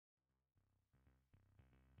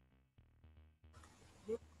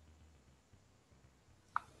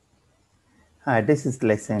Hi, this is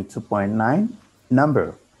lesson 2.9,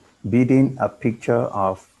 number, building a picture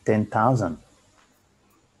of 10,000.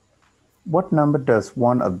 What number does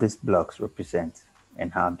one of these blocks represent,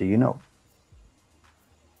 and how do you know?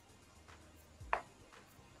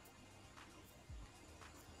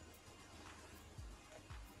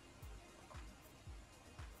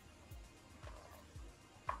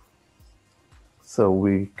 So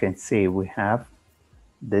we can see we have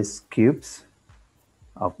these cubes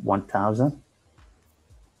of 1,000.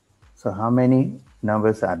 So how many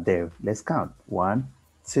numbers are there? Let's count. 1,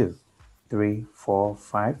 2, 3, 4,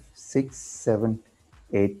 5, 6, 7,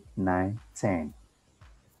 8, 9, 10.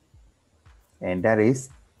 And that is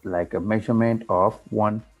like a measurement of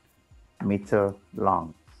 1 meter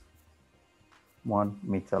long. 1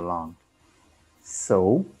 meter long.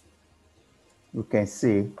 So we can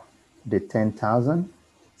see the 10,000.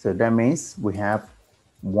 So that means we have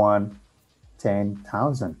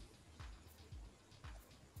 10,000.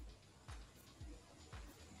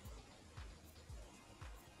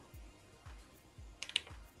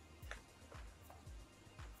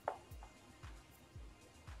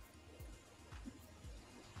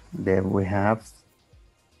 Then we have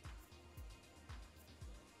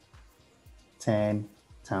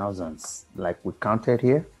 10,000, like we counted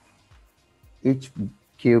here. Each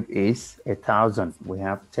cube is 1,000. We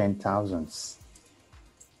have 10,000.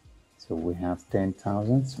 So we have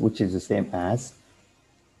 10,000, which is the same as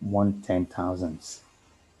 1/10,000.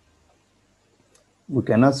 We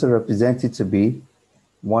can also represent it to be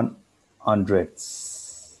 100.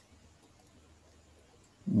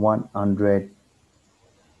 100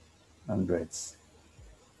 hundreds.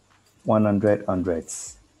 100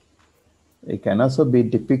 hundreds. It can also be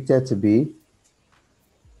depicted to be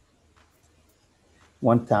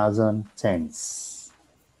 1,000 tens.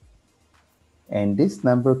 And this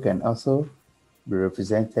number can also be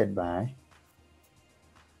represented by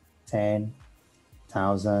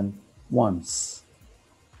 10,000 ones.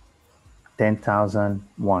 10,000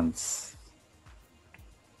 ones.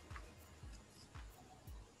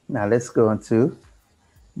 Now let's go on to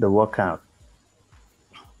the workout.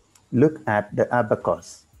 Look at the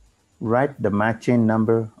abacus. Write the matching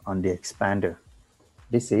number on the expander.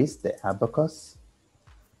 This is the abacus,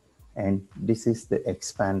 and this is the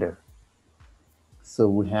expander. So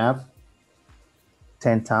we have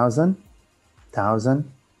 10,000, 1,000,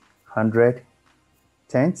 100,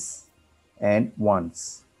 tens, and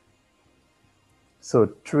ones. So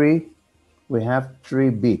we have 3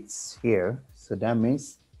 bits here. So that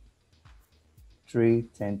means 3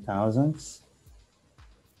 10,000s.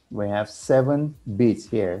 We have 7 bits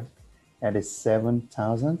here. That is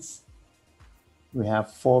 7,000s. We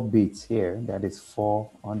have 4 bits here. That is 4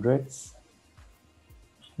 hundreds.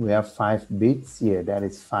 We have 5 bits here. That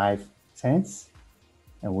is 5 tens.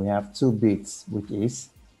 And we have 2 bits, which is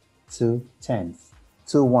 2 tens.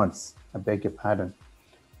 2 ones, I beg your pardon.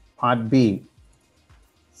 Part B.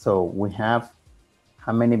 So we have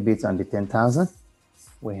how many bits on the 10,000?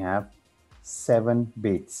 We have 7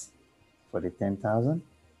 bits for the 10,000.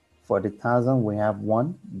 For the 1,000, we have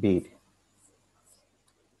 1 bit.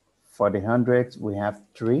 For the hundreds, we have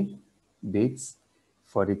 3 bits.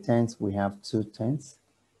 For the tens, we have 2 tens.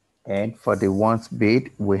 And for the ones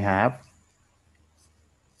bit, we have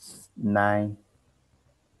 9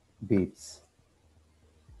 bits.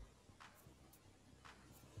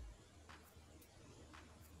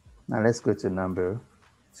 Now let's go to number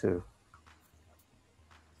 2.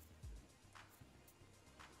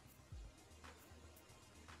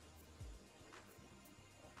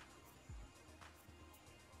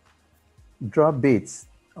 Draw bits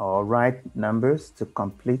or write numbers to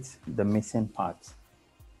complete the missing parts.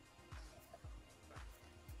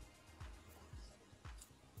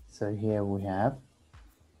 So here we have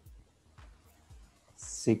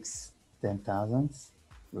 6 10,000s.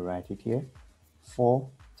 We write it here. 4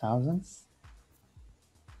 thousands.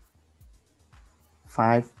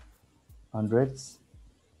 5 hundreds.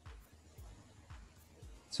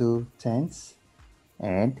 2 tens.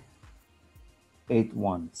 And 8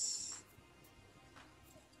 ones.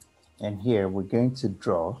 And here we're going to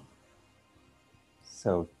draw.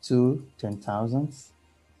 So 2 10,000s.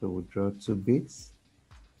 So we draw 2 bits.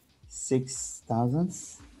 6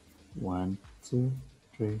 thousands. 1, 2,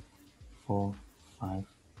 3, 4, 5,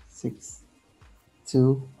 6.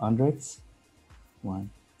 2 hundreds. 1,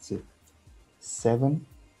 2. 7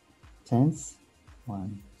 tens.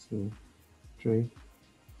 1, 2, 3,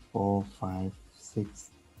 4, 5, 6,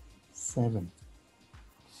 7.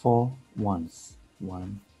 4 ones.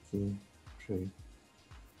 1, 2, 3,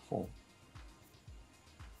 4.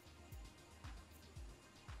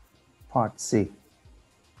 Part C.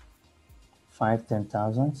 5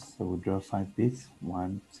 10,000s, so we'll draw 5 bits.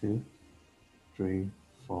 1, 2, 3,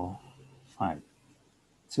 4, 5.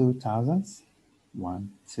 2,000s,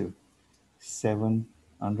 1, 2.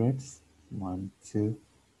 700s, 1, 2,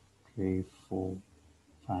 3, 4,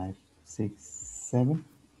 5, 6, 7.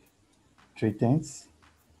 3 tens,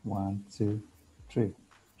 1, 2, 3.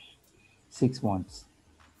 6 ones,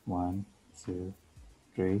 1, 2,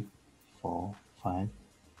 3, 4, 5,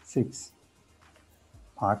 6.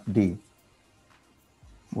 Part D.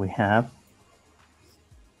 We have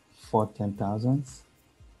 4 10,000s,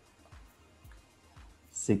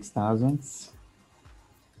 6,000s,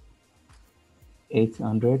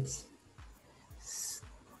 800s,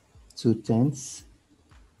 2 tens,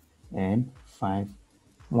 and 5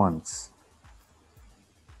 ones.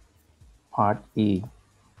 Part E.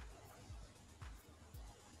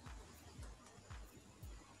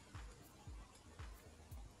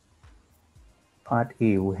 Part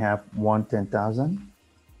E, we have 1 10,000.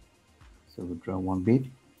 So we draw 1 bit.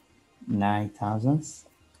 9,000s.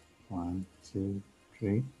 1, 2,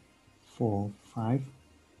 3, 4, 5,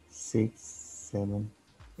 6, 7,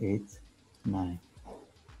 8, 9.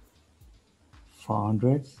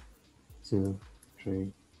 400s. 2,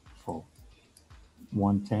 3, 4.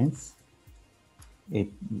 1 tenth.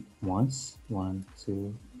 8 ones. 1,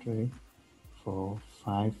 2, 3, 4,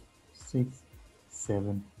 5, 6,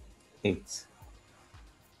 7, 8.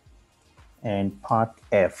 And part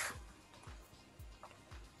F.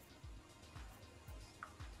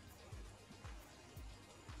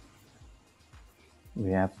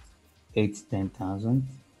 We have 8 10,000,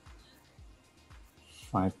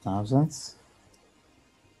 5,000s,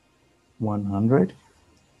 100,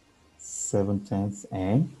 7 tenths,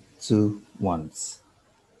 and 2 ones.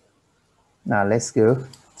 Now let's go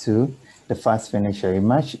to the fast finisher.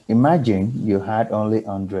 Imagine you had only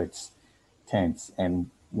hundreds, tenths, and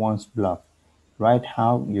ones block. Write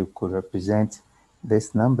how you could represent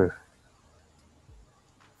this number.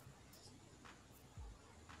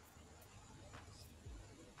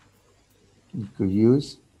 You could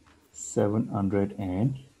use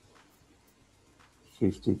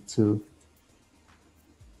 752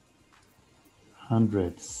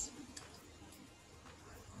 hundredths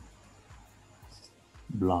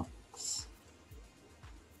blocks.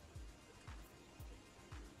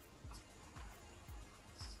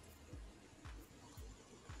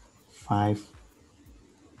 Five,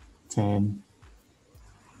 10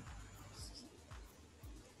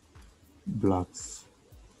 blocks.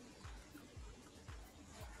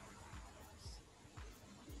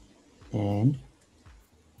 And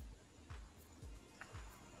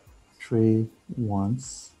 3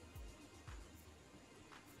 ones.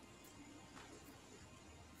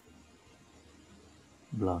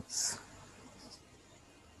 Blocks.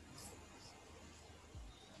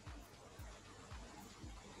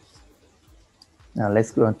 Now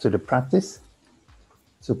let's go on to the practice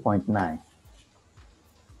 2.9.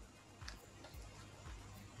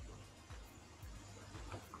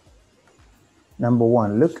 Number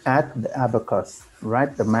 1, look at the abacus.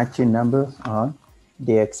 Write the matching number on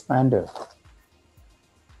the expander.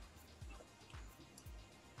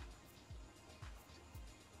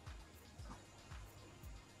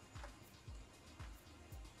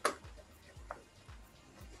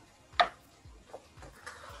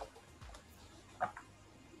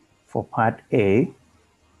 For part A,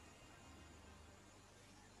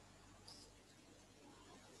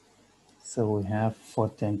 so we have 4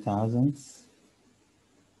 10,000s,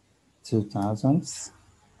 2,000s,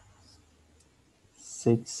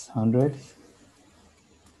 600,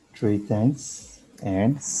 3 tenths,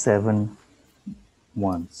 and 7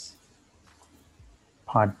 ones.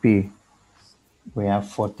 Part B, we have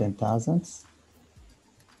 4 10,000s,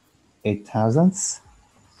 8,000s,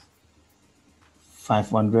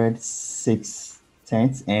 500, 6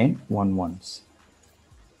 tenths, and 1 ones.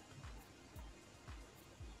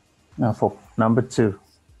 Now for number 2,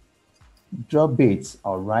 draw bits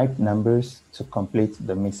or write numbers to complete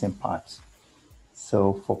the missing parts.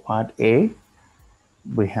 So for part A,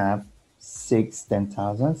 we have 6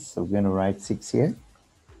 10,000s, so we're going to write 6 here.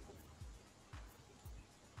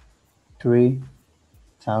 3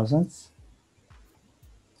 thousands,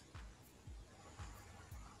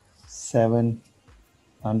 7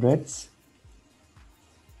 hundredths,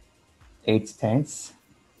 8 tenths,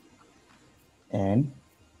 and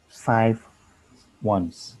 5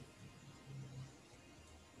 ones.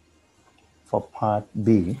 For part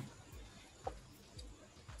B,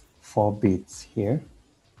 4 bits here,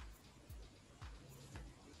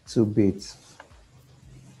 2 bits,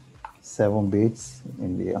 7 bits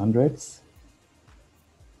in the hundreds,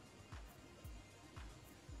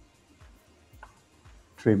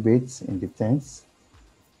 3 bits in the tens,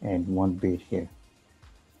 and 1 bit here.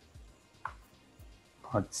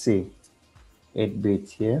 Part C, 8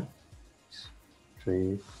 bits here.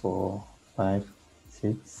 3, 4, 5,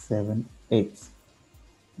 6, 7, 8.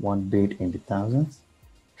 1 bit in the thousands,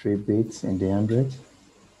 3 bits in the hundreds,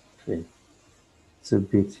 3. 2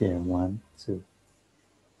 bits here, 1, 2.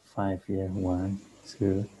 5 here, 1,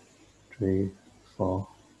 2, 3, 4,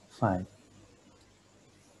 5.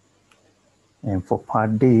 And for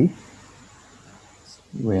part D,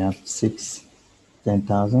 we have 6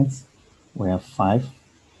 10,000s, we have 5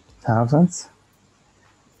 thousands,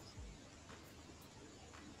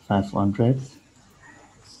 500,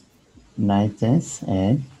 9 tens,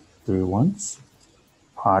 and 3 ones.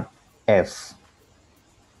 Part F,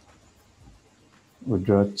 we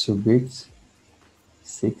draw 2 bits,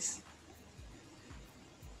 6,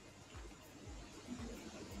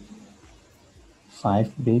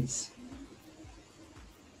 5 bits,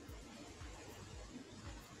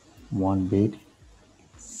 1 bit,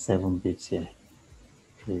 7 bits here.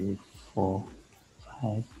 3, 4,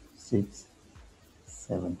 5, 6,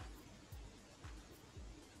 7.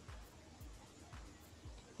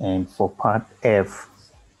 And for part F,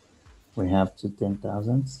 we have 2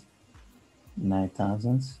 10,000s,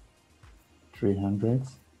 9,000s, 300s,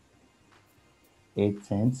 8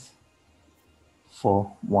 tens,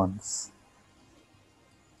 4 ones.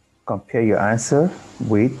 Compare your answer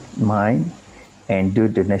with mine and do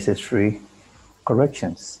the necessary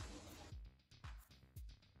corrections.